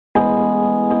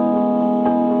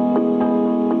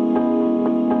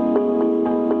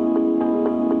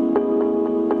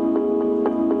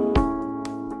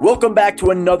Welcome back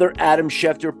to another Adam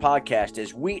Schefter podcast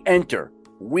as we enter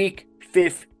week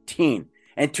 15.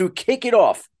 And to kick it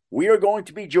off, we are going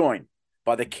to be joined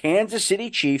by the Kansas City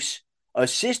Chiefs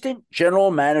assistant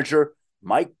general manager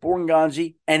Mike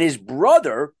Borgonzi and his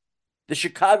brother, the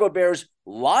Chicago Bears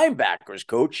linebackers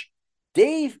coach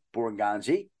Dave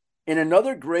Borgonzi, in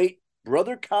another great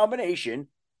brother combination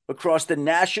across the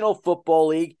National Football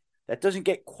League that doesn't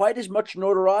get quite as much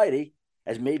notoriety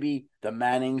as maybe the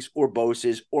Mannings or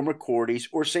Boses or McCourtys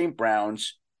or St.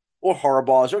 Browns or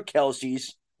Harbaughs or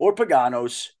Kelseys or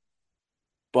Paganos,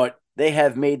 but they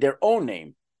have made their own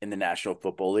name in the National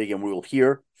Football League, and we will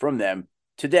hear from them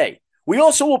today. We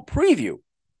also will preview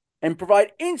and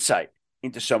provide insight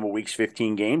into some of Week's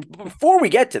 15 games. But before we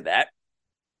get to that,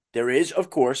 there is,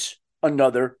 of course,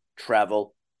 another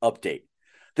travel update.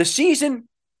 The season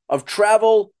of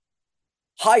travel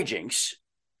hijinks,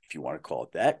 if you want to call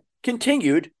it that,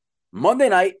 continued Monday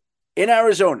night in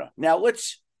Arizona. Now,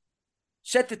 let's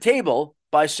set the table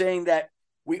by saying that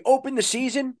we opened the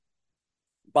season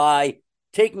by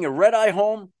taking a Redeye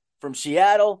home from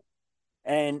Seattle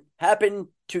and happened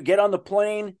to get on the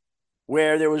plane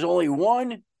where there was only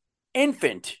one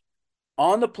infant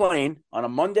on the plane on a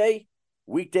Monday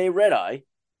weekday Redeye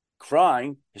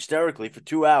crying hysterically for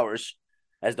 2 hours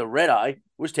as the Redeye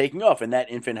was taking off, and that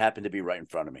infant happened to be right in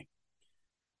front of me.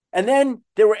 And then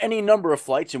there were any number of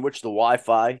flights in which the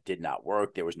Wi-Fi did not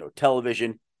work. There was no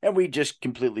television, and we just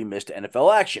completely missed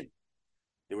NFL action.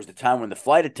 There was the time when the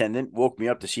flight attendant woke me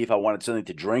up to see if I wanted something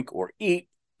to drink or eat,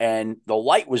 and the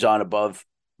light was on above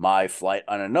my flight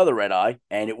on another Redeye,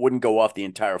 and it wouldn't go off the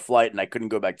entire flight, and I couldn't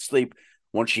go back to sleep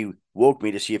once she woke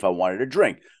me to see if I wanted a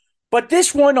drink. But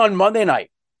this one on Monday night,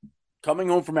 coming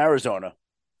home from Arizona,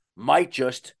 might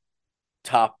just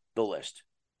top the list.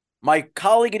 My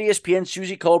colleague at ESPN,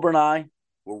 Susie Colbert, and I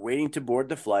were waiting to board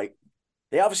the flight.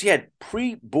 They obviously had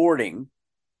pre-boarding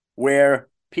where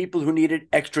people who needed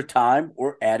extra time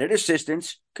or added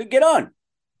assistance could get on.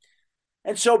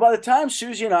 And so by the time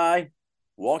Susie and I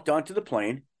walked onto the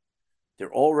plane,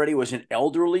 there already was an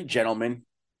elderly gentleman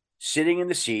sitting in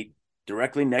the seat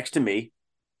directly next to me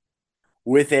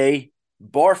with a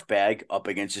barf bag up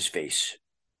against his face.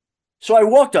 So I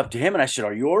walked up to him and I said,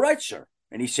 "Are you all right, sir?"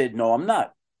 And he said, "No, I'm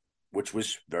not," which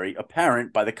was very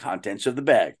apparent by the contents of the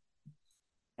bag.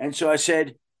 And so I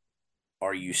said,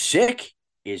 "Are you sick?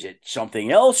 Is it something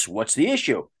else? What's the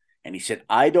issue?" And he said,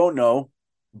 "I don't know,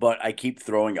 but I keep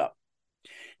throwing up."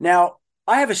 Now,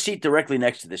 I have a seat directly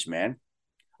next to this man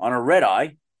on a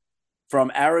Redeye from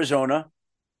Arizona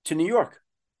to New York.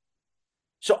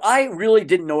 So I really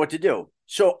didn't know what to do.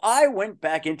 So I went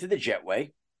back into the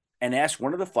jetway and asked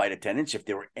one of the flight attendants if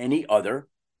there were any other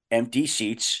empty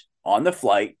seats on the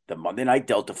flight, the Monday night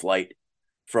Delta flight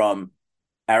from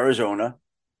Arizona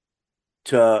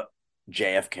to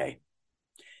JFK.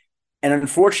 And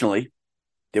unfortunately,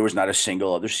 there was not a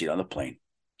single other seat on the plane.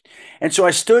 And so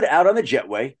I stood out on the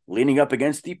jetway, leaning up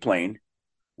against the plane,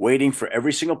 waiting for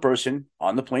every single person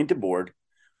on the plane to board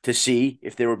to see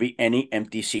if there would be any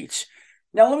empty seats.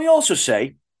 Now, let me also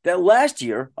say that last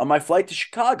year on my flight to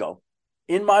Chicago,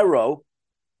 in my row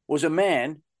was a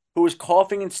man who was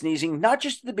coughing and sneezing, not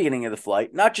just at the beginning of the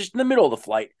flight, not just in the middle of the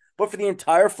flight, but for the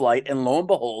entire flight. And lo and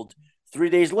behold, 3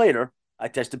 days later, I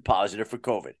tested positive for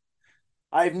COVID.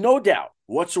 I have no doubt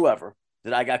whatsoever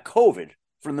that I got COVID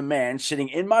from the man sitting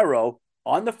in my row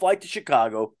on the flight to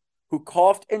Chicago who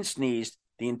coughed and sneezed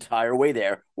the entire way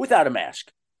there without a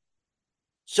mask.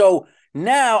 So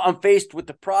now I'm faced with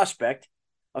the prospect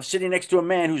of sitting next to a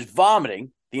man who's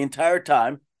vomiting the entire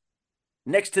time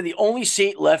next to the only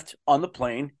seat left on the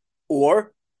plane.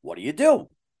 Or what do you do?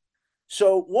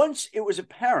 So once it was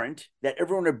apparent that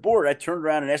everyone had boarded, I turned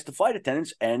around and asked the flight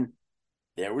attendants, and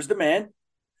there was the man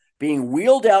being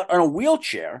wheeled out on a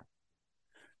wheelchair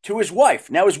to his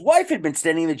wife. Now, his wife had been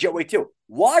standing in the jetway too.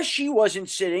 Why she wasn't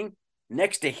sitting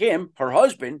next to him, her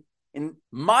husband, in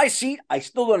my seat, I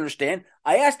still don't understand.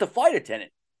 I asked the flight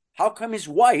attendant, how come his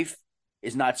wife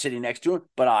is not sitting next to him,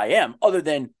 but I am, other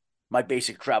than my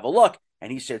basic travel luck?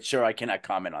 And he said, "Sir, I cannot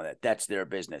comment on that. That's their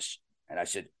business." And I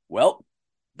said, "Well,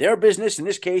 their business in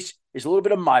this case is a little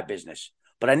bit of my business."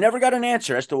 But I never got an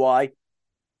answer as to why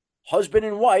husband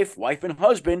and wife and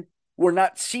husband, were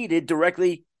not seated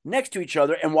directly next to each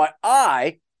other, and why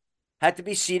I had to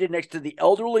be seated next to the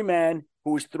elderly man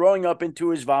who was throwing up into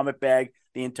his vomit bag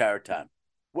the entire time.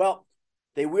 Well,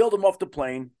 they wheeled him off the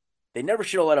plane. They never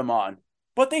should have let him on,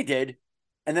 but they did.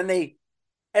 And then they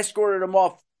escorted him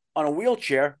off on a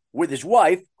wheelchair with his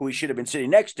wife, who he should have been sitting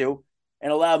next to,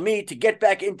 and allowed me to get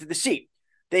back into the seat.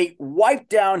 They wiped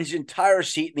down his entire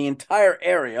seat, the entire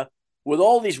area, with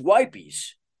all these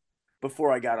wipies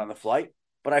before I got on the flight.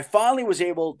 But I finally was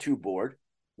able to board,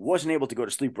 wasn't able to go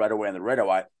to sleep right away on the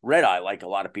Redeye like a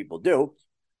lot of people do.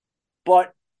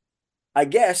 But I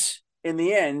guess in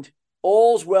the end,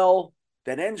 all's well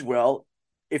that ends well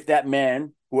if that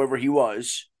man, whoever he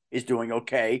was, is doing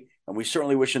okay. And we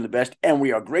certainly wish him the best. And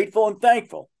we are grateful and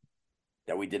thankful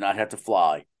that we did not have to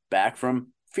fly back from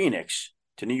Phoenix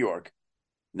to New York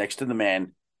next to the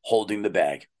man holding the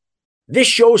bag. This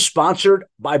show is sponsored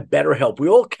by BetterHelp. We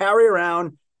all carry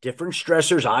around different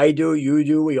stressors. I do, you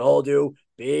do, we all do,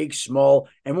 big, small.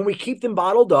 And when we keep them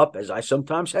bottled up, as I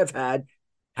sometimes have had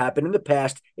happen in the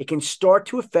past, it can start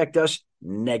to affect us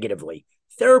negatively.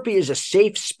 Therapy is a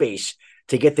safe space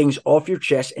to get things off your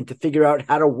chest and to figure out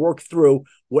how to work through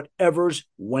whatever's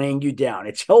weighing you down.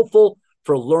 It's helpful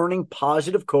for learning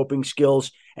positive coping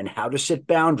skills and how to set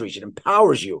boundaries. It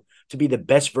empowers you to be the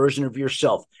best version of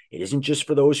yourself. It isn't just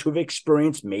for those who've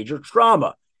experienced major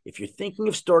trauma. If you're thinking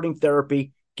of starting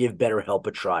therapy, give BetterHelp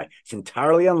a try. It's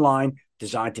entirely online,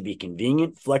 designed to be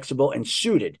convenient, flexible, and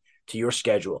suited to your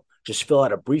schedule. Just fill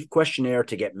out a brief questionnaire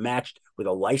to get matched with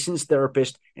a licensed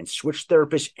therapist and switch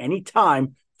therapists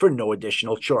anytime for no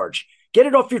additional charge. Get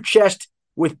it off your chest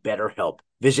with BetterHelp.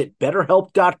 Visit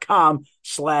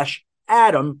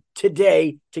BetterHelp.com/Adam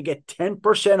today to get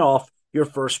 10% off your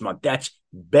first month. That's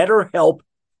BetterHelp,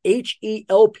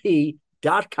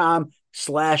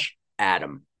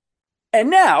 HELP.com/Adam. And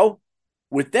now,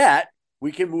 with that,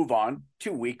 we can move on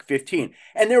to Week 15.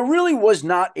 And there really was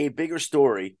not a bigger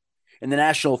story in the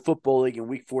National Football League in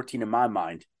Week 14 in my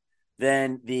mind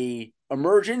than the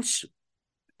emergence,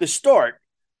 the start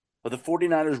of the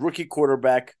 49ers rookie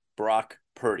quarterback, Brock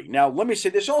Purdy. Now, let me say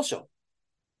this also.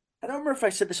 I don't remember if I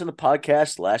said this on the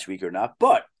podcast last week or not,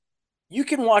 but you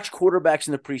can watch quarterbacks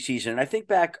in the preseason. And I think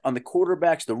back on the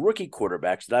quarterbacks, the rookie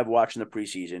quarterbacks that I've watched in the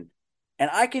preseason, and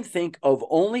I can think of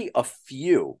only a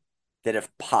few that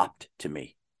have popped to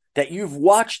me, that you've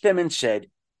watched them and said,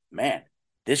 man,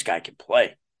 this guy can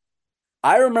play.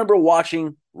 I remember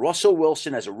watching Russell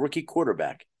Wilson as a rookie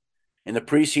quarterback in the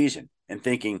preseason and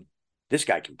thinking, this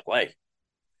guy can play.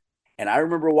 And I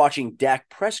remember watching Dak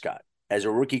Prescott as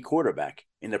a rookie quarterback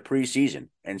in the preseason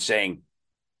and saying,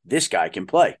 this guy can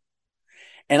play.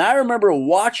 And I remember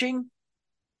watching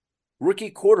rookie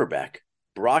quarterback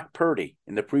Brock Purdy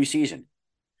in the preseason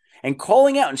and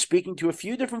calling out and speaking to a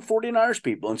few different 49ers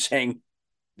people and saying,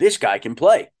 this guy can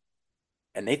play.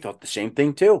 And they thought the same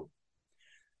thing too.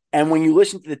 And when you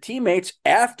listen to the teammates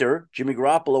after Jimmy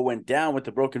Garoppolo went down with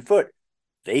the broken foot,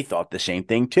 they thought the same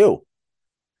thing too.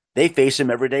 They face him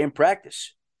every day in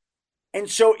practice. And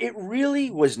so it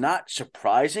really was not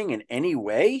surprising in any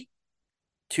way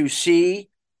to see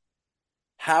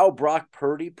how Brock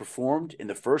Purdy performed in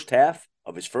the first half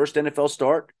of his first NFL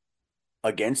start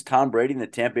against Tom Brady and the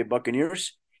Tampa Bay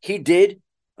Buccaneers. He did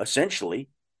essentially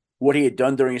what he had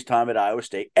done during his time at Iowa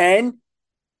State and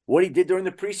what he did during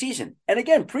the preseason. And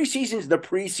again, preseason is the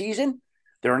preseason.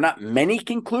 There are not many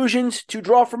conclusions to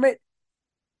draw from it.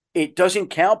 It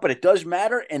doesn't count, but it does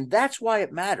matter. And that's why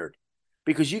it mattered,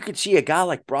 because you could see a guy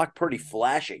like Brock Purdy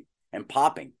flashing and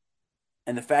popping,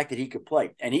 and the fact that he could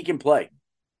play, and he can play.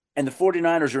 And the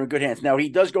 49ers are in good hands. Now, he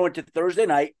does go into Thursday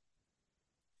night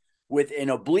with an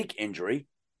oblique injury,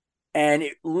 and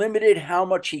it limited how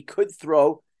much he could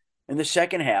throw in the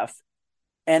second half.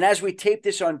 And as we tape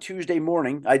this on Tuesday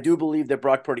morning, I do believe that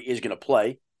Brock Purdy is going to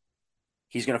play.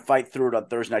 He's going to fight through it on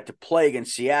Thursday night to play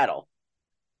against Seattle.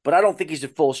 But I don't think he's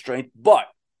at full strength. But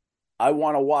I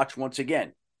want to watch, once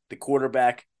again, the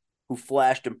quarterback who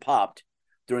flashed and popped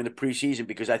during the preseason,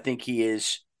 because I think he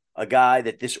is a guy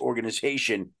that this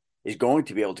organization is going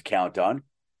to be able to count on.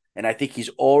 And I think he's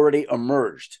already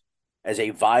emerged as a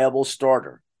viable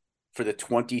starter for the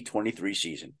 2023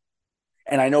 season.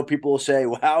 And I know people will say,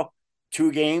 wow,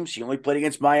 2 games, he only played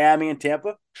against Miami and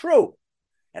Tampa. True.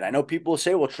 And I know people will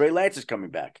say, well, Trey Lance is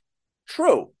coming back.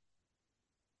 True.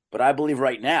 But I believe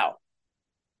right now,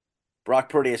 Brock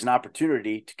Purdy has an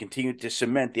opportunity to continue to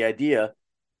cement the idea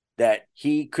that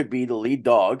he could be the lead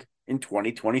dog in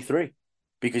 2023,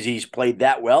 because he's played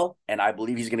that well, and I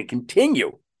believe he's going to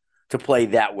continue to play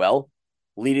that well,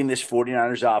 leading this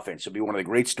 49ers offense. It'll be one of the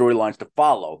great storylines to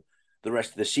follow the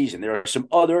rest of the season. There are some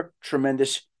other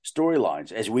tremendous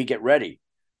storylines as we get ready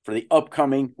for the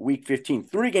upcoming Week 15.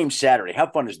 3-game Saturday. How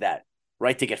fun is that,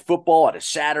 right? To get football on a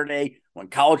Saturday when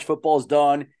college football is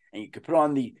done, and you can put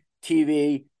on the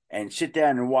TV and sit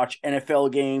down and watch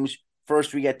NFL games.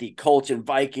 First, we get the Colts and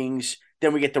Vikings.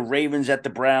 Then we get the Ravens at the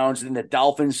Browns. And then the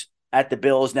Dolphins at the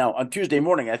Bills. Now, on Tuesday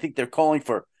morning, I think they're calling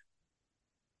for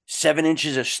 7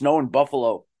 inches of snow in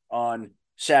Buffalo on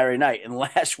Saturday night. And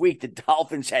last week, the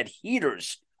Dolphins had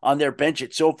heaters on their bench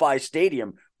at SoFi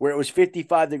Stadium where it was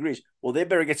 55 degrees. Well, they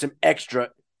better get some extra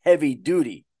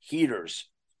heavy-duty heaters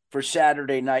for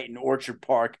Saturday night in Orchard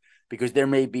Park, because there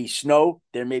may be snow.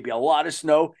 There may be a lot of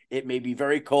snow. It may be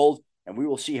very cold, and we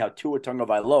will see how Tua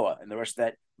Tagovailoa and the rest of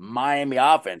that Miami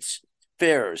offense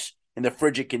fares in the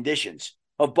frigid conditions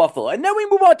of Buffalo. And then we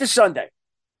move on to Sunday.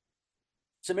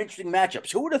 Some interesting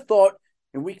matchups. Who would have thought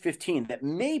in Week 15 that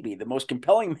maybe the most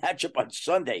compelling matchup on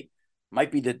Sunday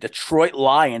might be the Detroit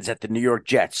Lions at the New York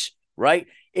Jets, right?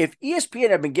 If ESPN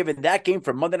had been given that game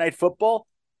for Monday Night Football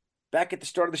back at the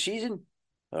start of the season,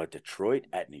 Detroit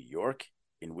at New York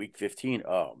in Week 15,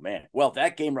 oh, man. Well,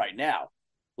 that game right now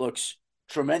looks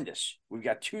tremendous. We've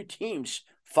got two teams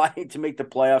fighting to make the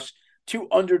playoffs, two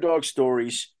underdog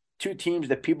stories, two teams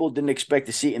that people didn't expect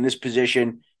to see in this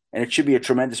position, and it should be a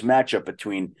tremendous matchup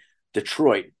between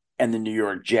Detroit and the New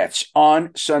York Jets.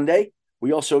 On Sunday,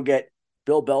 we also get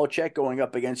Bill Belichick going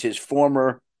up against his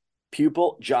former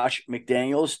pupil, Josh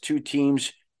McDaniels. Two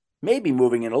teams maybe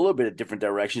moving in a little bit of different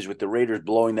directions, with the Raiders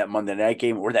blowing that Monday night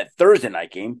game, or that Thursday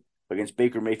night game against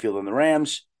Baker Mayfield and the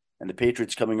Rams, and the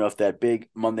Patriots coming off that big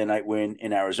Monday night win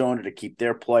in Arizona to keep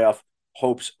their playoff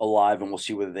hopes alive, and we'll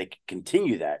see whether they can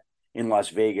continue that in Las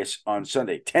Vegas on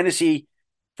Sunday. Tennessee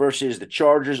versus the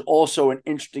Chargers, also an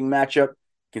interesting matchup,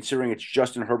 considering it's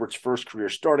Justin Herbert's first career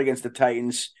start against the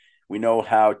Titans. We know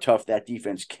how tough that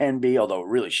defense can be, although it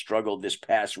really struggled this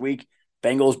past week.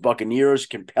 Bengals, Buccaneers,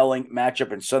 compelling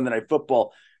matchup. In Sunday Night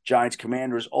Football, Giants,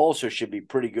 Commanders also should be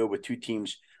pretty good, with two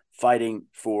teams fighting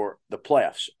for the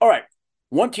playoffs. All right,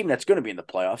 one team that's going to be in the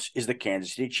playoffs is the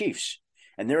Kansas City Chiefs,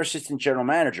 and their assistant general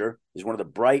manager is one of the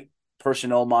bright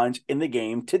personnel minds in the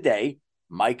game today,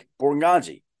 Mike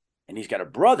Borgonzi. And he's got a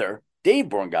brother, Dave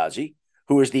Borgonzi,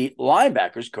 who is the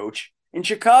linebackers coach in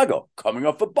Chicago, coming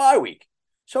off a bye week.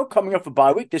 So coming off a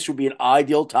bye week, this would be an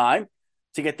ideal time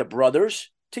to get the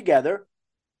brothers together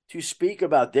to speak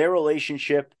about their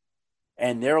relationship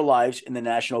and their lives in the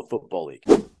National Football League.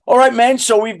 All right, men,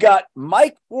 so we've got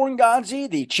Mike Borgonzi,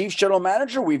 the Chiefs general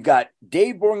manager. We've got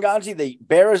Dave Borgonzi, the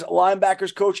Bears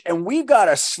linebackers coach. And we've got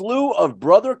a slew of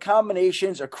brother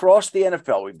combinations across the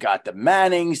NFL. We've got the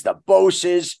Mannings, the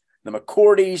Boses, the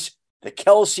McCourtys, the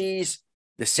Kelseys,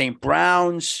 the St.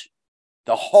 Browns,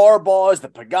 the Harbaughs, the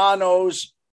Paganos,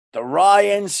 the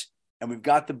Ryans, and we've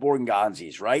got the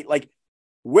Borgonzis, right? Like,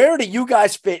 where do you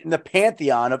guys fit in the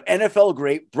pantheon of NFL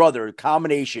great brother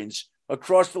combinations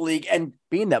across the league? And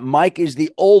being that Mike is the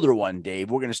older one,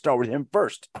 Dave, we're going to start with him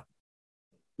first.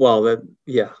 Well,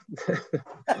 yeah.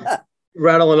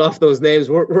 Rattling off those names,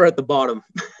 we're at the bottom.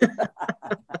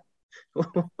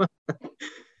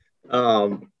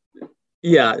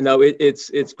 Yeah, no,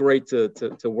 it's great to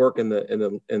work in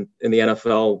the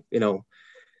NFL. You know,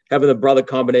 having the brother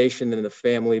combination in the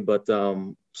family, but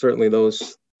certainly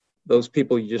those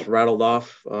people you just rattled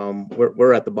off,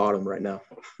 we're at the bottom right now.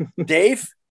 Dave?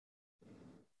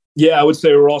 Yeah, I would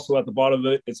say we're also at the bottom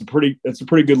of it. It's a pretty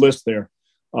good list there.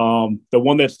 The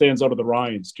one that stands out are the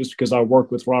Ryans, just because I work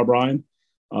with Rob Ryan,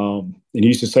 and he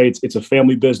used to say it's a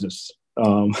family business,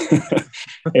 and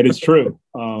it's true.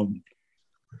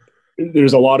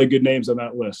 There's a lot of good names on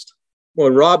that list.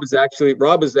 Well, Rob is actually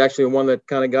the one that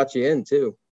kind of got you in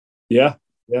too. Yeah.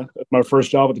 My first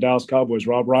job at the Dallas Cowboys,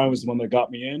 Rob Ryan was the one that got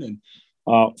me in, and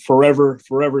forever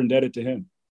indebted to him.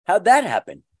 How'd that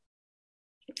happen?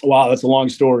 Wow, that's a long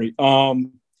story.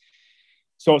 So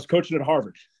I was coaching at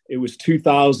Harvard. It was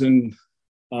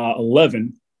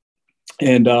 2011,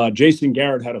 and Jason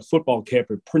Garrett had a football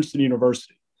camp at Princeton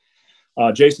University.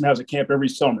 Jason has a camp every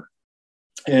summer,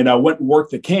 and I went and worked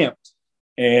the camp,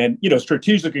 and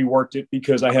strategically worked it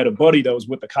because I had a buddy that was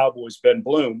with the Cowboys, Ben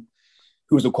Bloom,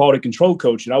 who was a quality control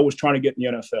coach, and I was trying to get in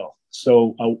the NFL.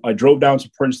 So I drove down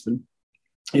to Princeton,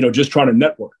 just trying to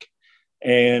network.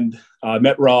 And I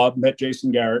met Rob, met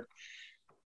Jason Garrett.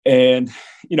 And,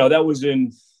 that was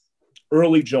in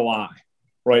early July,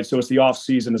 right? So it's the off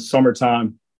season, it's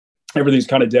summertime. Everything's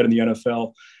kind of dead in the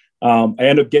NFL. I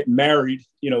ended up getting married,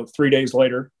 3 days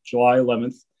later, July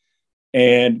 11th,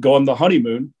 and go on the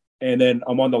honeymoon. And then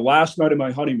I'm on the last night of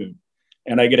my honeymoon,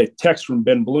 and I get a text from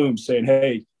Ben Bloom saying,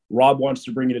 "Hey, Rob wants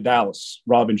to bring you to Dallas,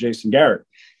 Rob and Jason Garrett."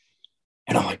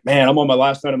 And I'm like, man, I'm on my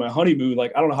last night of my honeymoon.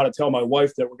 Like, I don't know how to tell my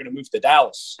wife that we're going to move to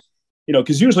Dallas,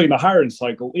 because usually in the hiring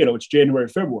cycle, it's January,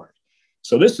 February.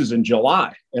 So this is in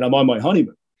July, and I'm on my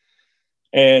honeymoon.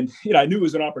 And, I knew it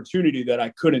was an opportunity that I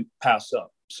couldn't pass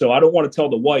up. So I don't want to tell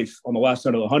the wife on the last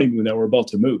night of the honeymoon that we're about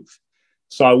to move.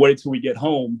 So I waited till we get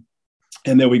home.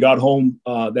 And then we got home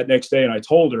that next day, and I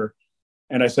told her,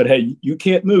 and I said, "Hey, you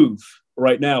can't move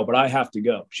right now, but I have to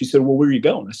go." She said, "Well, where are you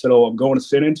going?" I said, "Oh, I'm going to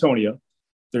San Antonio.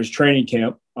 There's training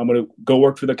camp. I'm going to go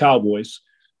work for the Cowboys.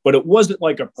 but it wasn't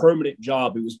like a permanent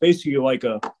job. It was basically like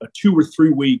a 2 or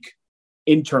 3 week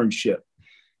internship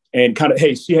and kind of,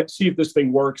 hey, see if this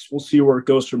thing works. We'll see where it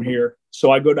goes from here.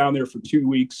 So I go down there for 2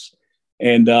 weeks,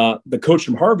 and the coach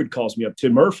from Harvard calls me up,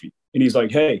 Tim Murphy, and he's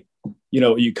like, hey,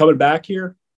 are you coming back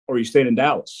here or are you staying in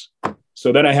Dallas?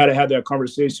 So then I had to have that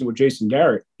conversation with Jason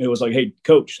Garrett. It was like, hey,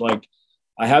 coach, like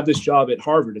I have this job at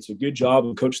Harvard. It's a good job.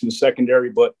 I'm coaching the secondary,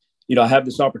 but I have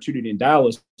this opportunity in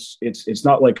Dallas. It's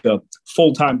not like a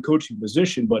full-time coaching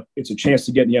position, but it's a chance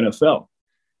to get in the NFL.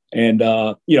 And,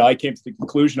 I came to the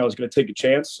conclusion I was going to take a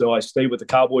chance. So I stayed with the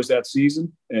Cowboys that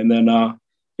season. And then,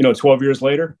 12 years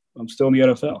later, I'm still in the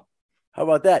NFL. How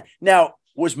about that? Now,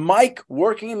 was Mike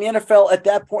working in the NFL at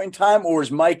that point in time, or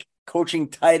was Mike coaching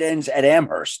tight ends at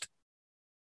Amherst?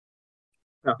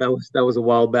 That was a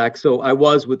while back. So I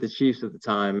was with the Chiefs at the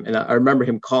time. And I remember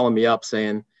him calling me up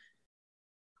saying,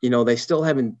 they still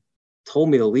haven't told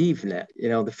me to leave yet.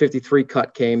 The 53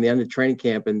 cut came, the end of training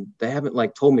camp, and they haven't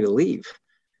told me to leave.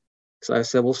 So I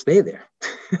said, well, stay there.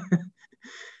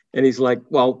 And he's like,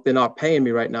 well, they're not paying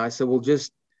me right now. I said, well,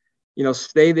 just,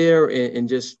 stay there and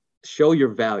just show your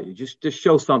value. Just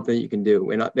show something you can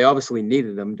do. And they obviously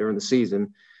needed him during the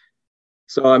season.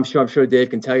 So I'm sure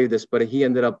Dave can tell you this, but he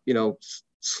ended up,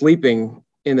 sleeping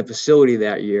in the facility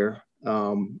that year,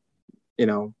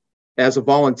 as a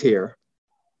volunteer.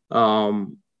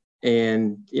 And,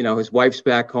 his wife's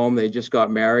back home. They just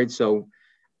got married. So,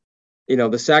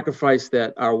 the sacrifice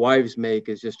that our wives make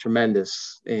is just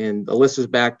tremendous. And Alyssa's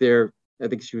back there. I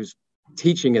think she was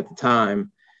teaching at the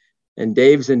time. And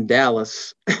Dave's in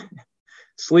Dallas,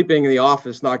 sleeping in the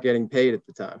office, not getting paid at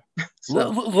the time. So,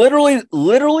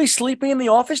 literally sleeping in the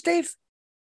office, Dave?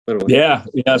 Literally. Yeah.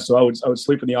 So I would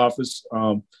sleep in the office.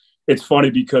 It's funny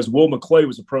because Will McClay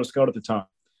was a pro scout at the time,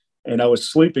 and I was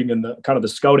sleeping in the kind of the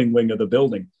scouting wing of the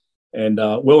building. And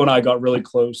Will and I got really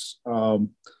close.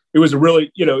 It was a really,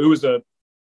 I don't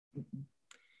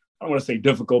want to say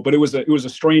difficult, but it was a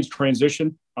strange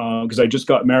transition because I just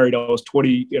got married. I was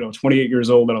 28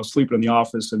 years old, and I was sleeping in the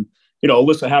office. And,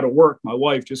 Alyssa had to work, my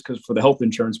wife, just because for the health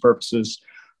insurance purposes.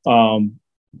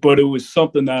 But it was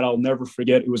something that I'll never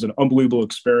forget. It was an unbelievable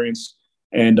experience.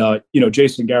 And,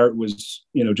 Jason Garrett was,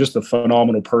 just a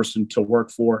phenomenal person to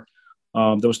work for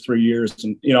those 3 years.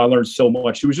 And, I learned so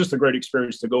much. It was just a great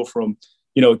experience to go from,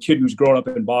 a kid who's grown up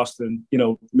in Boston,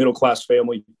 middle-class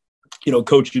family,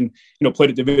 coaching,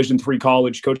 played at Division III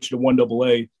college, coached at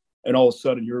 1AA, and all of a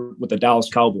sudden you're with the Dallas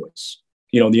Cowboys,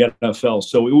 in the NFL.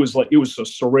 So it was a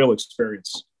surreal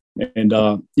experience. And,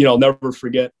 I'll never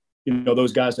forget,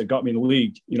 those guys that got me in the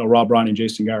league, Rob Ryan and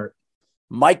Jason Garrett.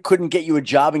 Mike couldn't get you a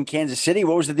job in Kansas City.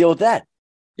 What was the deal with that?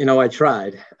 I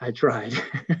tried.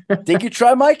 Did you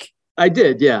try, Mike? I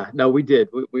did. Yeah, no, we did.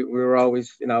 We were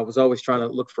always, I was always trying to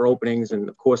look for openings, and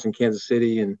of course in Kansas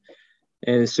City. And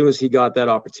as soon as he got that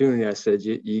opportunity, I said,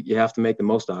 you have to make the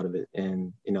most out of it.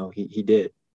 And, he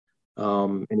did.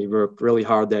 And he worked really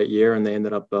hard that year, and they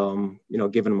ended up,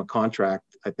 giving him a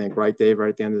contract, I think, right, Dave, right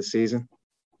at the end of the season?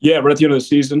 Yeah, right at the end of the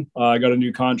season, I got a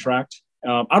new contract.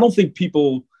 I don't think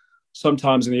people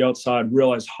sometimes on the outside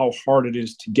realize how hard it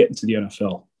is to get into the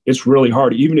NFL. It's really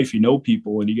hard, even if you know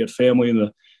people and you get family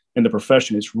in the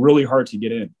profession. It's really hard to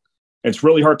get in. And it's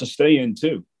really hard to stay in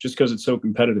too, just because it's so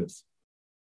competitive.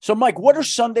 So, Mike, what are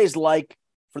Sundays like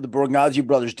for the Borgazzi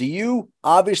brothers? Do you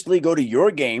obviously go to your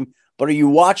game, but are you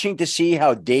watching to see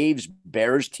how Dave's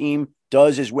Bears team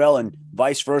does as well, and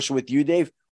vice versa with you,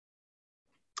 Dave?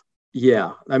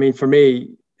 Yeah. I mean, for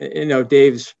me,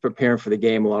 Dave's preparing for the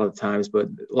game a lot of the times, but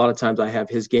a lot of times I have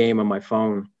his game on my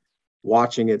phone,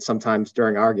 watching it sometimes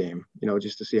during our game,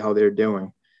 just to see how they're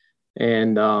doing.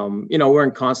 And, we're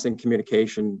in constant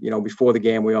communication. Before the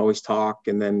game, we always talk.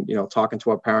 And then, talking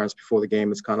to our parents before the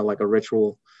game is kind of like a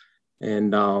ritual.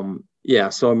 And,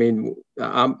 so, I mean,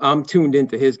 I'm tuned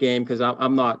into his game because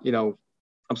I'm not,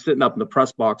 I'm sitting up in the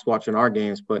press box watching our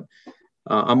games, but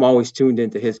I'm always tuned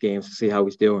into his games to see how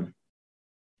he's doing.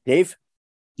 Dave?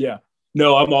 Yeah.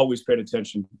 No, I'm always paying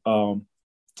attention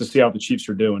to see how the Chiefs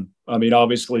are doing. I mean,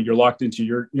 obviously, you're locked into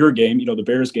your game, the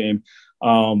Bears game.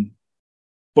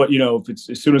 But, if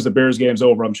it's as soon as the Bears game's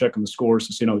over, I'm checking the scores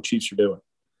to see how the Chiefs are doing.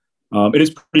 It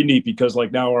is pretty neat because,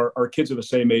 now our kids are the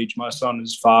same age. My son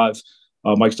is 5,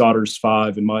 Mike's daughter's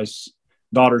 5, and my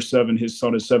daughter's 7. His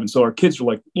son is 7. So our kids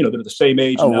are they're the same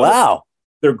age. Oh, wow.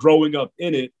 They're growing up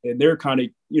in it, and they're kind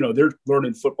of, they're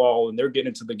learning football, and they're getting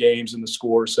into the games and the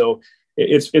scores. So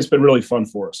it's been really fun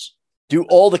for us. Do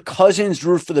all the cousins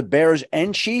root for the Bears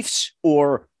and Chiefs,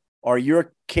 or are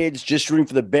your kids just rooting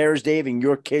for the Bears, Dave, and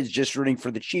your kids just rooting for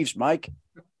the Chiefs, Mike?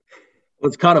 Well,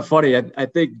 it's kind of funny. I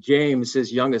think James,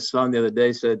 his youngest son, the other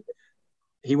day said,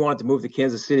 he wanted to move to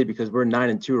Kansas City because we're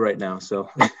 9-2 right now. So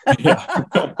Yeah.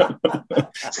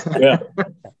 Yeah.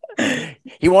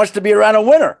 He wants to be around a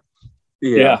winner.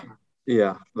 Yeah.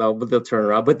 Yeah. Well, but they'll turn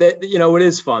around. But they, you know, it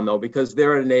is fun though, because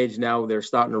they're at an age now they're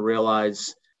starting to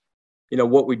realize, you know,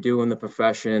 what we do in the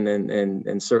profession,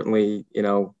 and certainly, you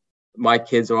know, my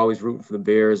kids are always rooting for the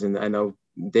Bears, and I know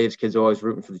Dave's kids are always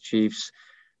rooting for the Chiefs.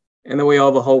 And then we all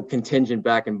have a whole contingent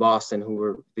back in Boston who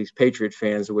were these Patriot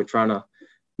fans who we're trying to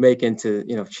make into,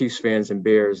 you know, Chiefs fans and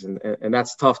Bears, and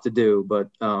that's tough to do. But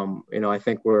you know, I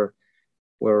think we're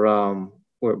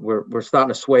starting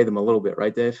to sway them a little bit,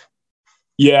 right, Dave?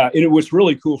 Yeah, and it was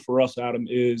really cool for us, Adam,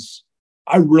 is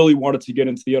I really wanted to get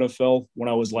into the NFL when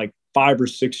I was like 5 or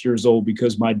 6 years old,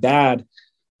 because my dad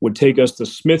would take us to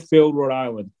Smithfield, Rhode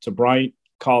Island, to Bryant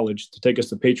College to take us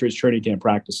to Patriots training camp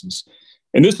practices.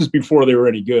 And this is before they were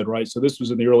any good, right? So this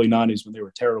was in the early 90s when they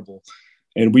were terrible.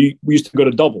 And we used to go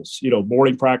to doubles, you know,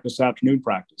 morning practice, afternoon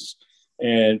practice.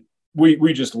 And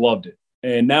we just loved it.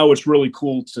 And now it's really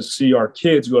cool to see our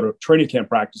kids go to training camp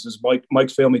practices.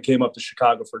 Mike's family came up to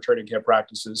Chicago for training camp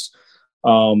practices.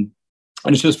 And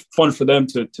it's just fun for them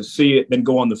to see it, then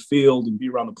go on the field and be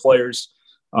around the players.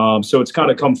 So it's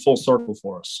kind of come full circle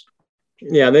for us.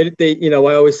 Yeah, they you know,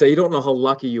 I always say you don't know how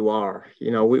lucky you are.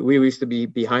 You know, we used to be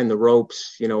behind the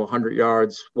ropes, you know, 100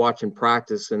 yards watching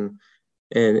practice, and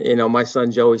you know, my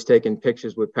son Joey's taking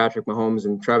pictures with Patrick Mahomes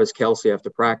and Travis Kelce after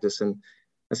practice, and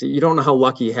I said, you don't know how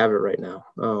lucky you have it right now.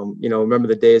 You know, remember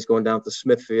the days going down to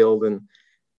Smithfield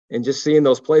and just seeing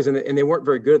those plays, and they weren't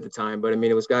very good at the time, but I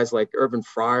mean, it was guys like Urban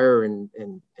Fryer and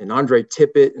Andre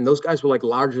Tippett, and those guys were like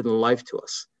larger than life to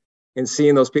us. And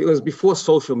seeing those people, it was before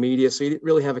social media, so you didn't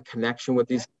really have a connection with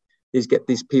these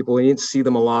people, and you didn't see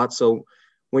them a lot. So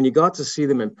when you got to see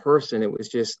them in person, it was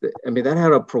just, I mean, that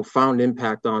had a profound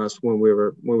impact on us when we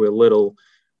were little,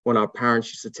 when our parents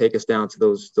used to take us down to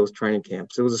those training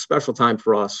camps. It was a special time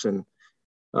for us, and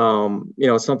you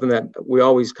know, it's something that we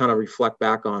always kind of reflect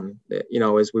back on, you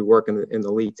know, as we work in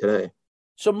the league today.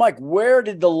 So, Mike, where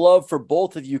did the love for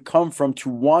both of you come from to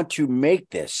want to make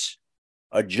this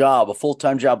a job, a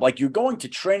full-time job? Like, you're going to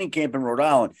training camp in Rhode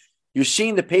Island, you're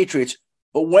seeing the Patriots,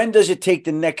 but when does it take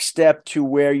the next step to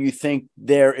where you think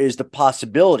there is the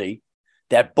possibility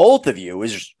that both of you,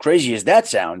 as crazy as that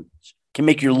sounds, can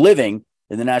make your living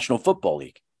in the National Football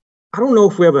League? I don't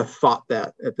know if we ever thought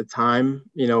that at the time.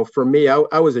 You know, for me, I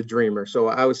was a dreamer. So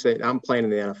I was saying, I'm playing in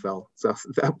the NFL. So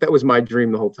that was my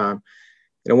dream the whole time.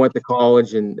 And I went to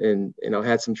college and you know,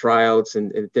 had some tryouts,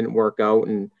 and it didn't work out,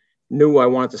 and knew I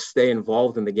wanted to stay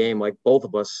involved in the game. Like both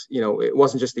of us, you know, it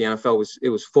wasn't just the NFL, it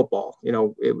was football, you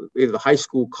know, either high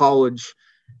school, college.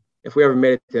 If we ever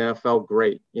made it to the NFL,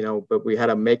 great, you know, but we had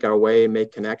to make our way and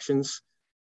make connections.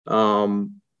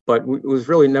 But it was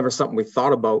really never something we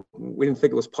thought about. We didn't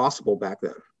think it was possible back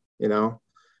then, you know.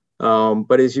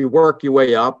 But as you work your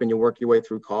way up and you work your way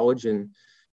through college, and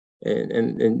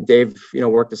Dave, you know,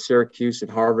 worked at Syracuse and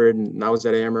Harvard, and I was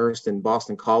at Amherst and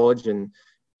Boston College, and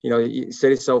you know, you say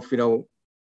to yourself, you know,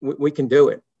 we can do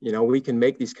it. You know, we can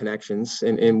make these connections,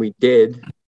 and we did.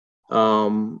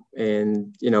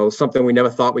 And you know, something we never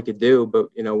thought we could do, but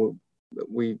you know,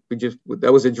 we just,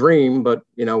 that was a dream, but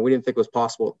you know, we didn't think it was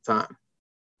possible at the time.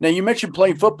 Now, you mentioned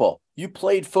playing football. You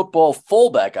played football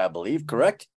fullback, I believe,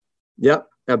 correct? Yep,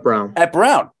 at Brown. At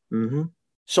Brown. Mm-hmm.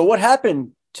 So what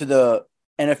happened to the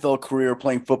NFL career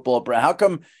playing football at Brown? How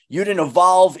come you didn't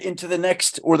evolve into the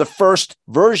next or the first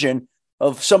version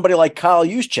of somebody like Kyle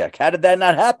Juszczyk? How did that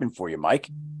not happen for you, Mike?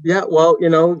 Yeah, well, you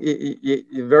know,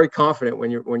 you're very confident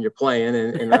when you're playing,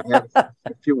 and I had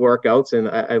a few workouts, and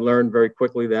I learned very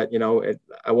quickly that, you know,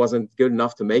 I wasn't good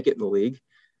enough to make it in the league.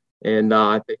 And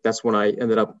I think that's when I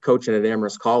ended up coaching at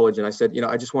Amherst College. And I said, you know,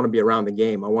 I just want to be around the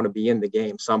game. I want to be in the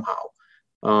game somehow.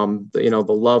 You know,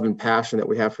 the love and passion that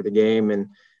we have for the game. And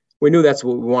we knew that's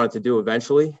what we wanted to do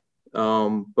eventually.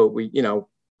 But we, you know,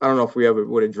 I don't know if we ever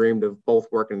would have dreamed of both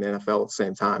working in the NFL at the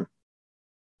same time.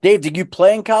 Dave, did you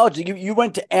play in college? You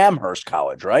went to Amherst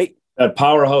College, right? At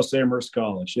Powerhouse Amherst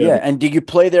College. Yeah. And did you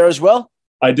play there as well?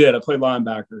 I did. I played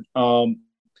linebacker.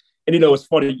 And, you know, it's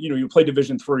funny, you know, you play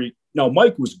Division III. Now,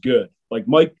 Mike was good. Like,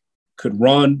 Mike could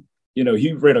run. You know,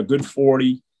 he ran a good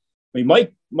 40. I mean,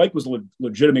 Mike was a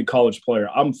legitimate college player.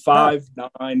 I'm 5'9".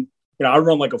 You know, I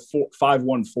run like a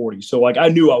 5'1" 40. So, like, I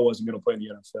knew I wasn't going to play in the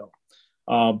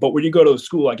NFL. But when you go to a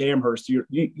school like Amherst, you're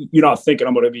not thinking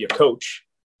I'm going to be a coach,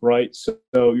 right? So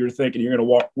you're thinking you're going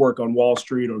to work on Wall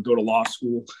Street or go to law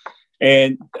school.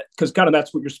 And because kind of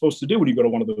that's what you're supposed to do when you go to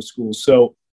one of those schools.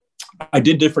 So I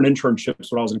did different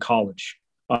internships when I was in college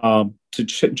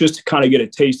just to kind of get a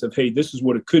taste of, hey, this is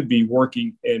what it could be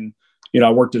working in, you know,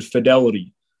 I worked at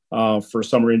Fidelity. for a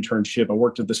summer internship. I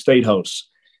worked at the State House.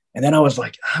 And then I was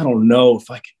like, I don't know if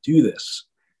I could do this.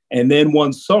 And then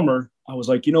one summer, I was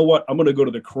like, you know what? I'm going to go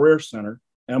to the Career Center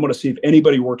and I'm going to see if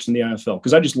anybody works in the NFL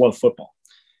because I just love football.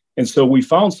 And so we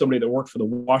found somebody that worked for the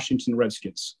Washington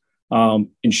Redskins. And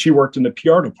she worked in the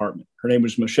PR department. Her name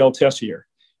was Michelle Tessier,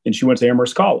 and she went to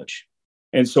Amherst College.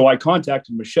 And so I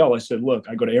contacted Michelle. I said, look,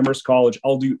 I go to Amherst College.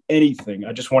 I'll do anything.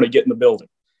 I just want to get in the building.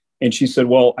 And she said,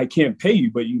 well, I can't pay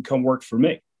you, but you can come work for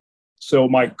me. So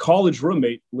my college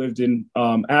roommate lived in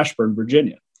Ashburn,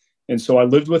 Virginia. And so I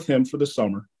lived with him for the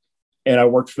summer, and I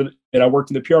worked in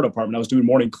the PR department. I was doing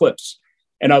morning clips,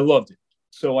 and I loved it.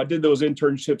 So I did those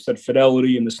internships at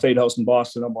Fidelity and the State House in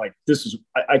Boston. I'm like,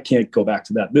 I can't go back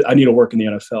to that. I need to work in the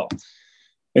NFL.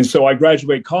 And so I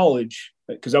graduated college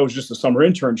because that was just a summer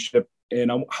internship. And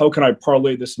how can I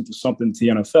parlay this into something to the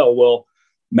NFL? Well,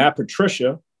 Matt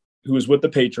Patricia, who was with the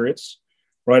Patriots,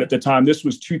 right at the time, this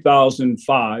was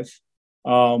 2005,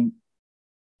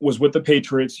 was with the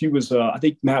Patriots. He was, I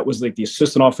think Matt was like the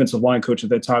assistant offensive line coach at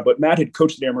that time, but Matt had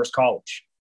coached at Amherst College.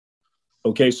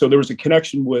 Okay, so there was a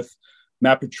connection with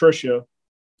Matt Patricia,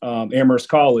 Amherst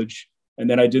College, and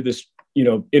then I did this,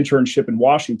 internship in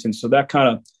Washington. So that kind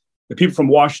of, the people from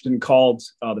Washington called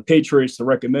the Patriots to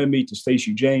recommend me to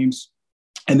Stacey James,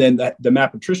 and then the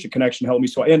Matt Patricia connection helped me.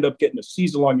 So I ended up getting a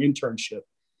season-long internship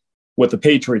with the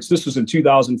Patriots. This was in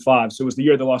 2005, so it was the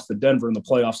year they lost to Denver in the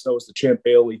playoffs. That was the Champ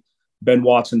Bailey, Ben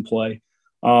Watson play.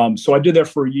 So I did that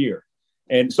for a year,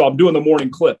 and so I'm doing the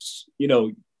morning clips.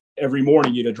 Every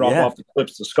morning you drop off the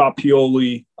clips to Scott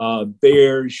Pioli,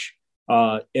 Bears,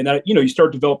 and that, you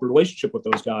start to develop a relationship with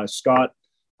those guys, Scott,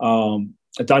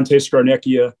 Dante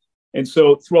Scarnecchia. And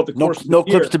so throughout the course of the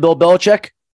year, clips to Bill Belichick?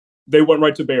 They went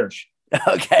right to Bears.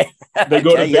 Okay. They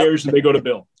go to Bears and they go to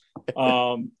Bill.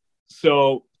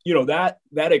 So, that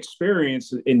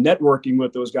experience in networking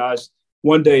with those guys,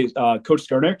 one day Coach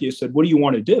Scarnecchia said, what do you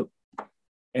want to do?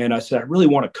 And I said, I really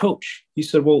want to coach. He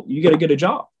said, well, you got to get a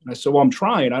job. And I said, well, I'm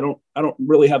trying. I don't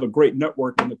really have a great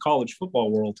network in the college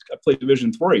football world. I played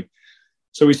Division III.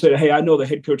 So he said, hey, I know the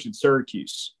head coach at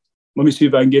Syracuse. Let me see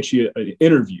if I can get you an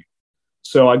interview.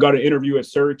 So I got an interview at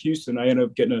Syracuse, and I ended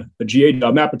up getting a GA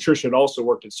job. Matt Patricia had also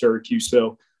worked at Syracuse.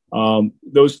 So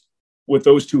those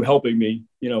two helping me,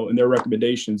 in their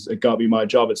recommendations, it got me my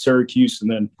job at Syracuse.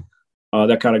 And then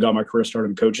that kind of got my career started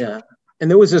in coaching. Yeah. And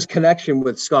there was this connection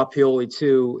with Scott Pioli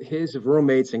too. His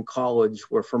roommates in college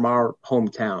were from our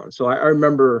hometown. So I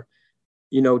remember,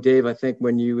 Dave, I think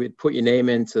when you had put your name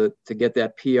in to get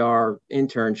that PR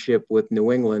internship with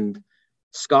New England,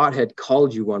 Scott had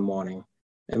called you one morning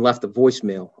and left a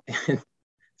voicemail. And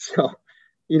so,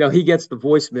 he gets the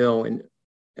voicemail, and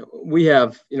we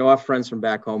have, our friends from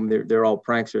back home, they're all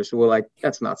pranksters. So we're like,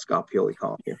 that's not Scott Pioli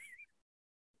calling you.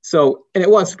 So, and it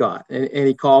was Scott, and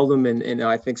he called him, and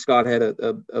I think Scott had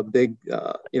a big,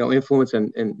 influence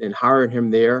in hiring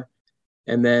him there.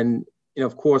 And then,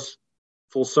 of course,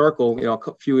 full circle,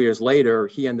 a few years later,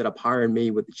 he ended up hiring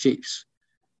me with the Chiefs.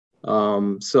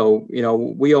 So,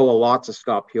 we owe a lot to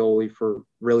Scott Pioli for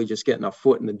really just getting our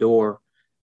foot in the door.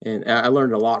 And I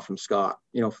learned a lot from Scott,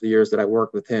 for the years that I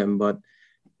worked with him, but,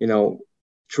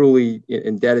 truly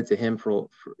indebted to him for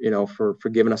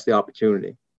giving us the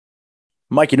opportunity.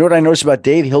 Mike, you know what I noticed about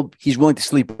Dave? He's willing to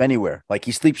sleep anywhere. Like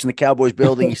he sleeps in the Cowboys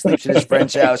building. He sleeps in his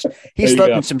friend's house. He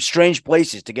slept in some strange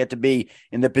places to get to be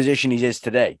in the position he is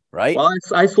today, right? Well,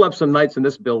 I slept some nights in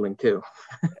this building too.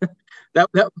 That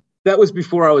was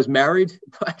before I was married.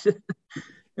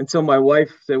 Until my wife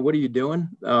said, what are you doing?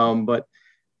 But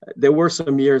there were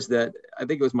some years that I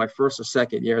think it was my first or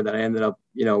second year that I ended up,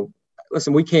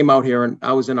 listen, we came out here and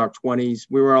I was in our 20s.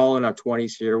 We were all in our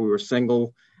 20s here. We were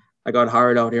single. I got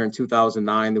hired out here in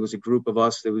 2009. There was a group of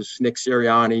us. There was Nick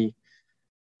Sirianni,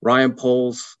 Ryan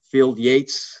Poles, Field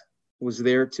Yates was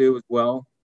there too as well.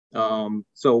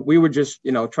 So we were just,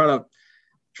 trying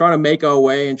to make our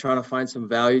way and trying to find some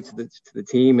value to the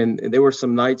team. And there were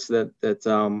some nights that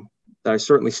I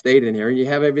certainly stayed in here. You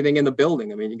have everything in the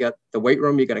building. I mean, you got the weight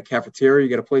room, you got a cafeteria, you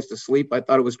got a place to sleep. I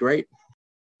thought it was great.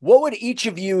 What would each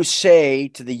of you say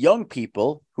to the young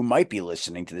people who might be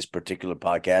listening to this particular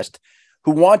podcast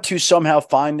who want to somehow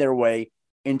find their way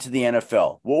into the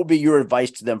NFL? What would be your advice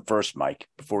to them first, Mike,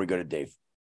 before we go to Dave?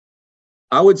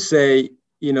 I would say,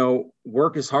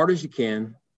 work as hard as you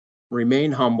can,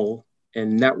 remain humble,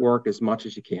 and network as much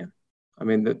as you can. I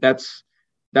mean, that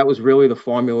was really the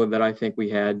formula that I think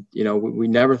we had. We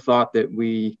never thought that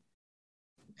we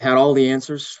had all the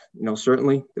answers.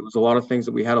 Certainly there was a lot of things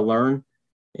that we had to learn.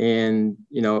 And,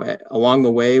 along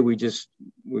the way, we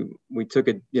took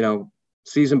it,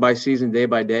 season by season, day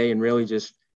by day, and really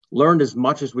just learned as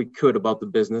much as we could about the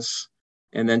business,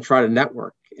 and then try to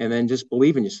network. and then just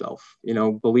believe in yourself,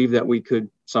 believe that we could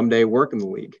someday work in the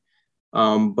league.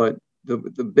 But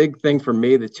the big thing for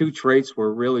me, the two traits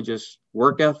were really just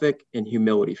work ethic and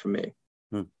humility for me.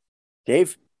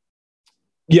 Dave?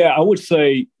 Yeah, I would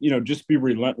say, just be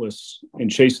relentless in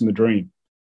chasing the dream,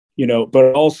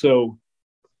 but also,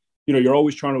 you're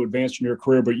always trying to advance in your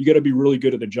career, but you got to be really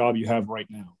good at the job you have right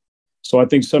now. So I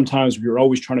think sometimes you're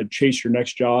always trying to chase your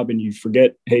next job and you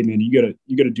forget, hey man, you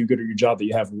gotta do good at your job that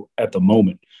you have at the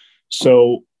moment.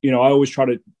 So, I always try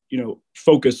to,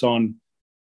 focus on,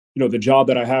 the job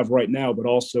that I have right now, but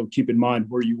also keep in mind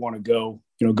where you want to go,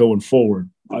 going forward.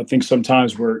 I think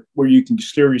sometimes where you can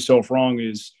steer yourself wrong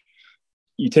is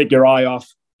you take your eye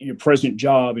off your present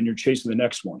job and you're chasing the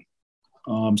next one.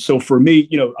 So for me,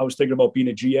 I was thinking about being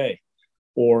a GA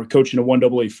or coaching a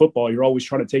 1AA football. You're always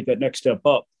trying to take that next step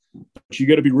up. But you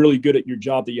got to be really good at your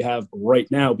job that you have right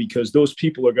now, because those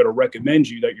people are going to recommend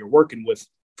you that you're working with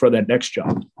for that next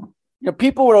job.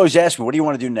 People would always ask me, what do you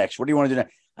want to do next? What do you want to do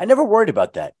next? I never worried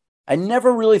about that. I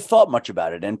never really thought much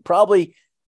about it, and probably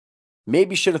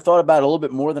maybe should have thought about it a little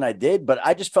bit more than I did, but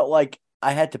I just felt like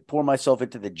I had to pour myself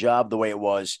into the job the way it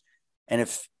was. And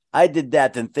if I did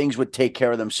that, then things would take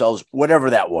care of themselves, whatever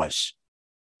that was.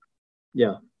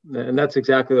 Yeah. And that's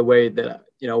exactly the way that,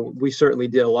 we certainly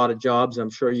did a lot of jobs. I'm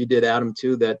sure you did, Adam,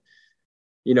 too, that,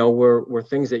 were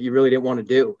things that you really didn't want to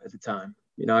do at the time.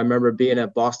 I remember being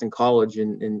at Boston College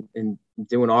and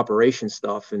doing operation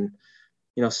stuff and,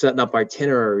 setting up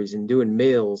itineraries and doing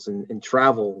meals and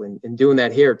travel and doing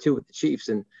that here too with the Chiefs.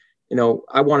 And,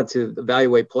 I wanted to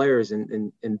evaluate players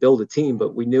and build a team,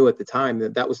 but we knew at the time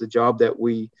that was the job that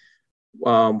we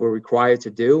were required to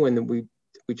do. And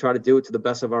we try to do it to the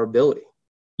best of our ability.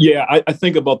 Yeah, I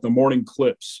think about the morning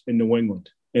clips in New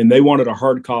England, and they wanted a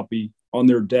hard copy on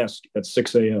their desk at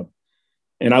 6 a.m.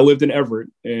 And I lived in Everett,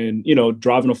 and,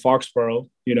 driving to Foxborough,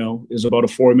 is about a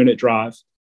 4-minute drive.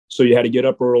 So you had to get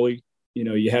up early.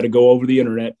 You had to go over the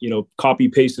internet, copy,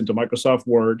 paste into Microsoft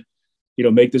Word,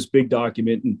 make this big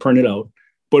document and print it out.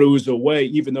 But it was a way,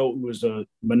 even though it was a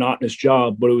monotonous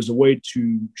job, but it was a way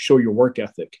to show your work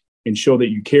ethic and show that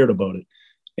you cared about it.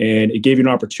 And it gave you an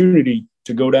opportunity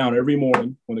to go down every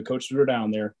morning when the coaches are down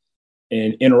there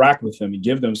and interact with them and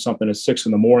give them something at 6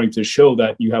 a.m. to show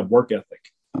that you have work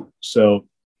ethic. So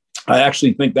I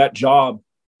actually think that job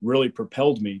really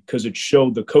propelled me, because it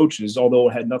showed the coaches, although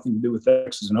it had nothing to do with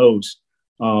X's and O's,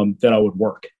 that I would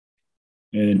work.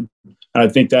 And I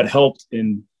think that helped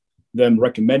in them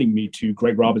recommending me to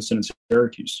Greg Robinson in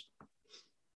Syracuse.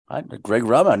 Greg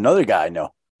Robinson, another guy I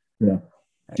know. Yeah.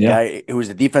 Guy who was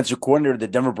the defensive coordinator of the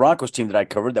Denver Broncos team that I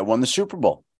covered that won the Super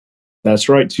Bowl. That's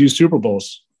right. 2 Super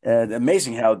Bowls.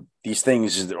 Amazing how these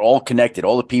things, they're all connected.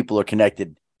 All the people are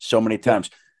connected so many times.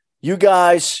 You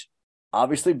guys,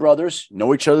 obviously brothers,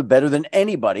 know each other better than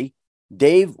anybody.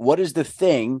 Dave, what is the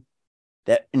thing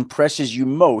that impresses you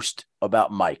most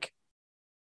about Mike?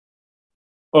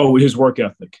 Oh, his work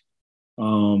ethic.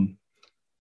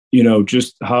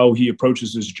 Just how he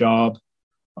approaches his job.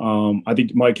 I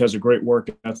think Mike has a great work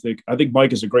ethic. I think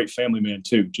Mike is a great family man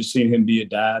too. Just seeing him be a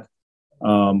dad,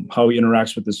 how he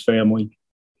interacts with his family.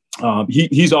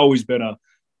 He's always been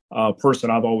a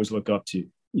person I've always looked up to.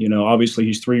 Obviously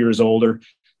he's 3 years older.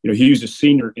 He was a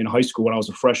senior in high school when I was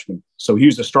a freshman. So he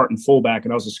was a starting fullback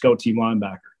and I was a scout team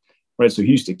linebacker, right? So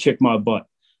he used to kick my butt.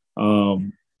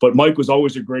 But Mike was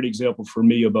always a great example for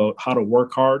me about how to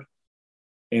work hard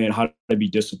and how to be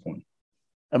disciplined.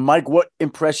 And Mike, what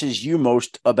impresses you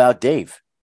most about Dave?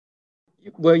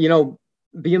 Well,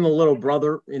 being the little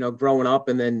brother, growing up,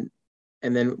 and then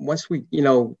once we,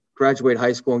 graduate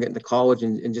high school and get into college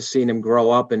and just seeing him grow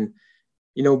up and,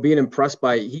 being impressed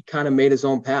by, he kind of made his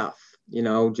own path,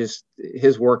 just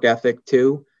his work ethic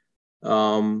too.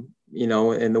 And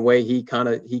the way he kind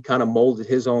of molded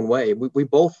his own way. We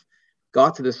both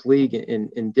got to this league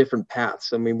in different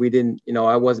paths. I mean, we didn't,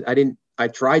 I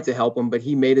tried to help him, but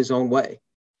he made his own way.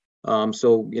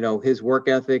 So, his work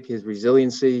ethic, his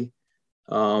resiliency,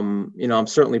 I'm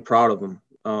certainly proud of him.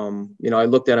 I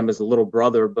looked at him as a little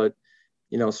brother, but,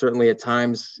 certainly at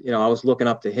times, I was looking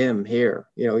up to him here,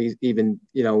 he's even,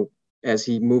 as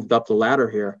he moved up the ladder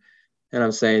here, and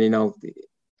I'm saying,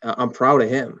 I'm proud of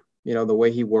him, the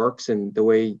way he works and the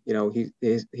way,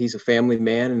 he's a family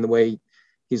man and the way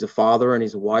he's a father and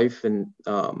he's a wife and,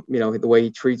 the way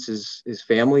he treats his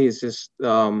family is just,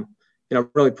 I'm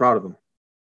really proud of him.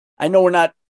 I know we're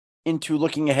not into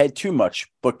looking ahead too much,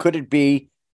 but could it be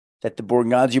that the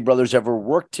Borgonzi brothers ever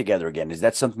work together again? Is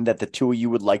that something that the two of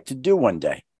you would like to do one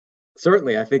day?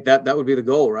 Certainly. I think that would be the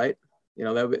goal, right?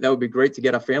 That would be great to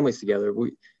get our families together.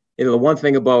 The one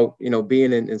thing about,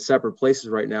 being in separate places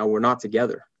right now, we're not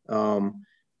together.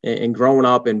 and growing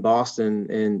up in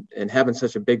Boston and having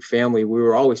such a big family, we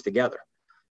were always together.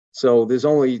 So there's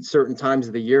only certain times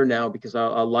of the year now, because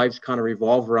our lives kind of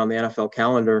revolve around the NFL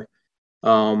calendar.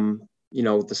 The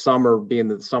summer being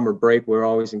the summer break, we're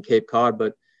always in Cape Cod,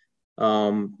 but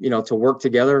to work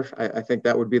together, I think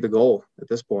that would be the goal at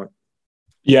this point.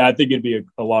 Yeah, I think it'd be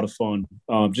a lot of fun.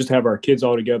 Just have our kids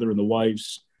all together and the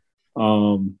wives,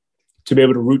 to be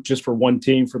able to root just for one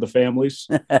team for the families,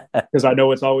 because I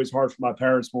know it's always hard for my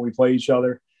parents when we play each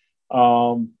other.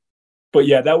 But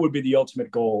yeah, that would be the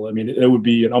ultimate goal. I mean, it would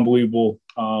be an unbelievable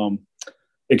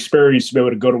experience to be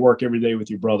able to go to work every day with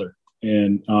your brother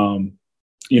and,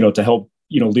 to help,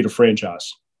 lead a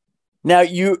franchise. Now,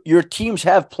 your teams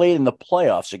have played in the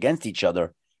playoffs against each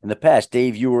other in the past.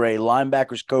 Dave, you were a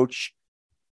linebackers coach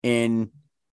in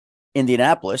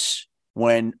Indianapolis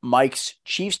when Mike's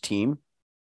Chiefs team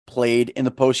played in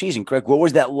the postseason, correct? What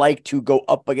was that like to go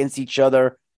up against each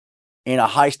other in a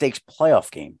high-stakes playoff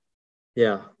game?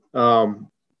 Yeah.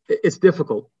 It's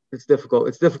difficult. It's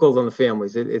difficult on the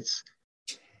families.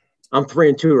 I'm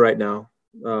 3-2 right now,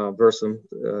 versus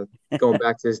him. Going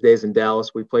back to his days in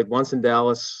Dallas, we played once in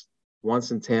Dallas,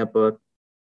 once in Tampa,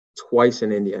 twice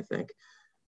in Indy, I think.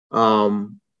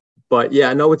 But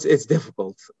yeah, no, it's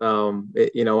difficult.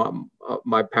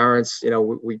 My parents,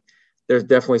 there's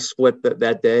definitely split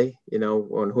that day,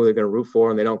 on who they're going to root for,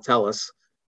 and they don't tell us.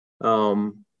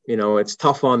 It's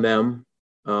tough on them.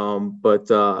 But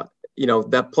that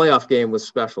playoff game was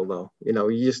special, though.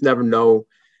 You just never know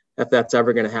if that's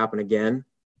ever going to happen again.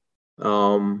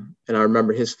 And I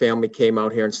remember his family came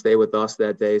out here and stayed with us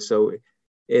that day. So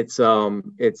it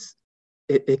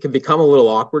can become a little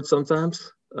awkward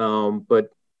sometimes. But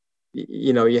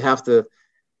you have to,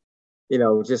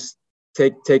 just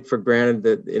take for granted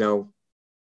that,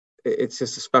 it's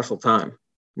just a special time,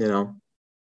 Yeah,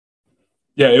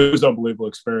 it was an unbelievable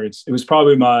experience. It was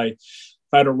probably if I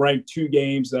had to rank two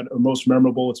games that are most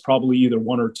memorable, it's probably either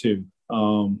one or two.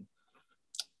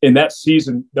 In that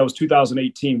season, that was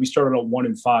 2018. We started out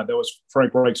 1-5. That was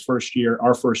Frank Reich's first year,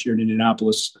 our first year in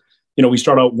Indianapolis. We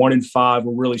started out 1-5.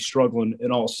 We're really struggling,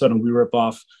 and all of a sudden we rip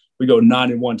off. We go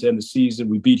 9-1 to end the season.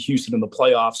 We beat Houston in the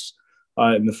playoffs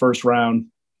in the first round,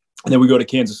 and then we go to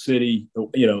Kansas City.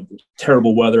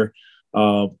 Terrible weather,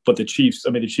 but the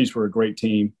Chiefs were a great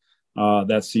team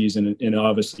that season, and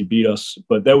obviously beat us.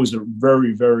 But that was a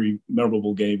very, very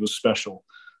memorable game. It was special.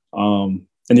 And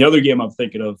the other game I'm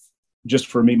thinking of, just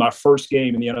for me, my first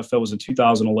game in the NFL was in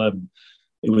 2011.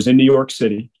 It was in New York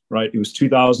City, right? It was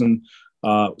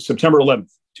September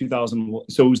 11th, 2000.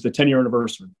 So it was the 10-year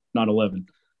anniversary, 9/11.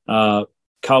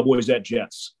 Cowboys at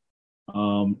Jets.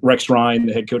 Rex Ryan,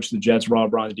 the head coach of the Jets,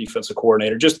 Rob Ryan, the defensive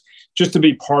coordinator. Just to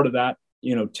be part of that,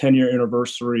 10-year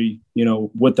anniversary,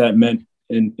 what that meant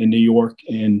in New York,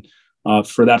 and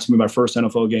for that to be my first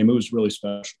NFL game, it was really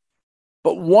special.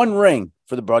 But one ring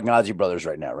for the Brognazzi brothers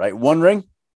right now, right? One ring?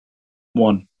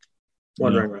 One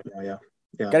ring right now, yeah.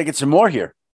 Got to get some more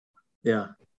here. Yeah.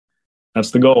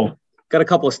 That's the goal. Got a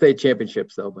couple of state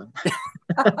championships, though, but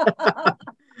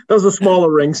those are smaller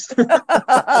rings.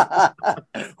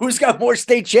 Who's got more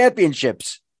state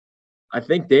championships? I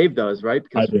think Dave does, right?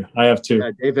 I do. I have two.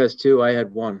 Yeah, Dave has two. I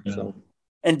had one. Yeah. So.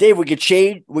 And Dave, we could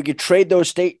trade those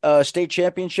state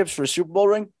championships for a Super Bowl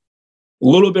ring? A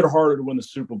little bit harder to win the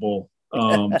Super Bowl.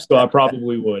 So I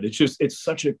probably would. It's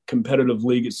such a competitive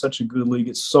league. It's such a good league.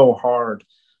 It's so hard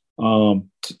to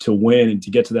win and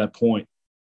to get to that point.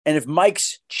 And if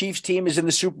Mike's Chiefs team is in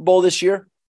the Super Bowl this year,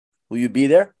 will you be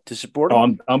there to support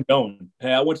him? I'm going.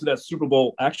 Hey, I went to that Super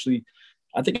Bowl. Actually,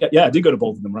 I think, I did go to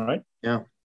both of them, right? Yeah.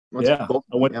 I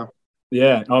went.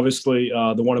 Yeah, obviously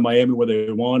the one in Miami where they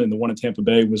won, and the one in Tampa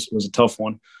Bay was a tough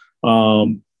one.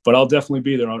 But I'll definitely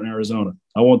be there out in Arizona.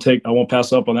 I won't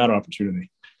pass up on that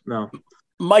opportunity. No,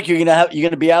 Mike, you're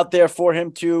gonna be out there for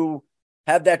him to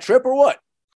have that trip, or what?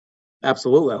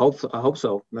 Absolutely. I hope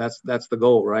so. That's the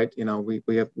goal, right?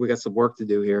 We got some work to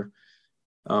do here.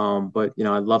 But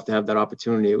I'd love to have that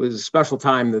opportunity. It was a special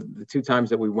time, the two times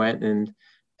that we went and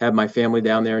had my family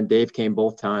down there, and Dave came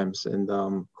both times. And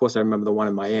of course I remember the one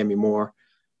in Miami more.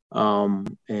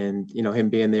 And him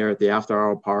being there at the after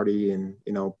hour party, and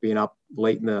being up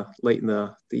late in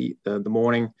the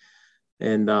morning,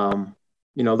 and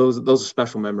those are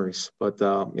special memories. But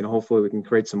hopefully we can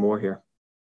create some more here.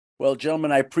 Well,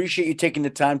 gentlemen, I appreciate you taking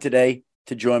the time today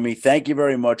to join me. Thank you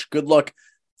very much. Good luck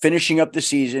finishing up the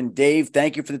season. Dave,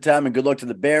 thank you for the time, and good luck to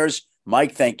the Bears.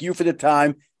 Mike, thank you for the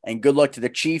time, and good luck to the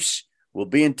Chiefs. We'll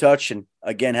be in touch. And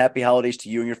again, happy holidays to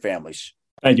you and your families.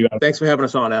 Thank you, Adam. Thanks for having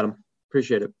us on, Adam.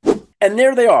 Appreciate it. And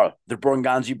there they are, the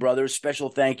Brognazzi brothers. Special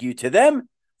thank you to them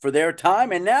for their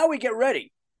time. And now we get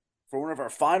ready for one of our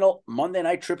final Monday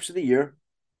night trips of the year.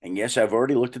 And yes, I've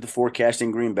already looked at the forecast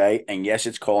in Green Bay. And yes,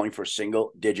 it's calling for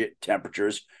single-digit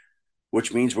temperatures,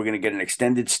 which means we're going to get an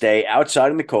extended stay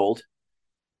outside in the cold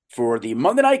for the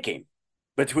Monday night game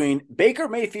between Baker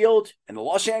Mayfield and the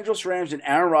Los Angeles Rams and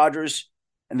Aaron Rodgers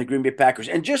and the Green Bay Packers.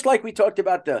 And just like we talked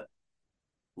about the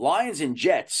Lions and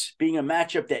Jets being a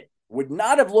matchup that would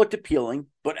not have looked appealing,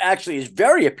 but actually is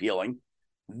very appealing,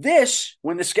 this,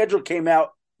 when the schedule came out,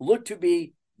 looked to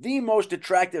be the most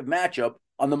attractive matchup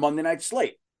on the Monday night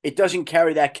slate. It doesn't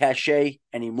carry that cachet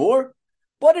anymore,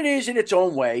 but it is in its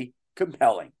own way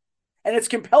compelling. And it's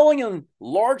compelling in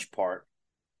large part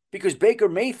because Baker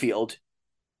Mayfield,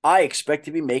 I expect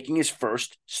to be making his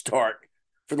first start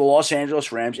for the Los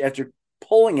Angeles Rams after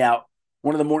pulling out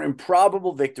one of the more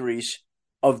improbable victories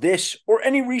of this or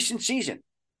any recent season,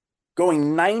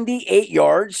 going 98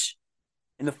 yards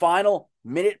in the final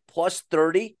minute plus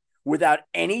 30 without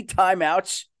any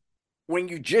timeouts when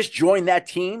you just joined that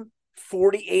team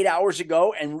 48 hours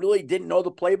ago and really didn't know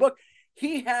the playbook.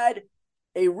 He had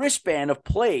a wristband of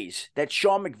plays that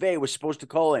Sean McVay was supposed to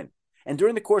call in. And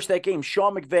during the course of that game,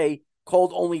 Sean McVay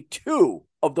called only 2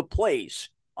 of the plays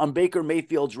on Baker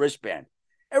Mayfield's wristband.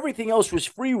 Everything else was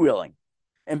freewheeling.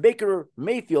 And Baker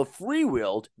Mayfield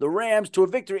freewheeled the Rams to a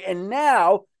victory and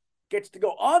now gets to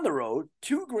go on the road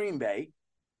to Green Bay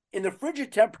in the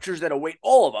frigid temperatures that await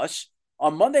all of us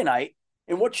on Monday night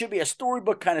in what should be a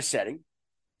storybook kind of setting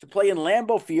to play in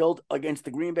Lambeau Field against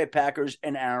the Green Bay Packers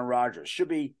and Aaron Rodgers. Should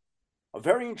be a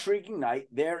very intriguing night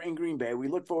there in Green Bay. We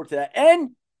look forward to that. And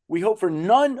we hope for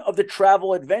none of the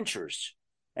travel adventures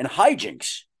and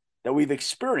hijinks that we've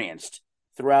experienced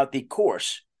throughout the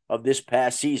course of this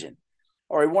past season.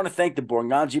 All right, I want to thank the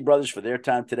Borganzi brothers for their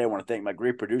time today. I want to thank my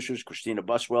great producers, Christina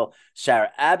Buswell,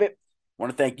 Sarah Abbott. I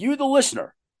want to thank you, the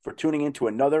listener, for tuning in to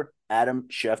another Adam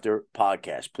Schefter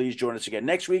podcast. Please join us again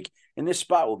next week. In this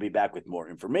spot, we'll be back with more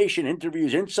information,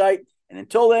 interviews, insight. And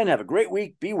until then, have a great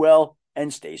week, be well,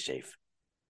 and stay safe.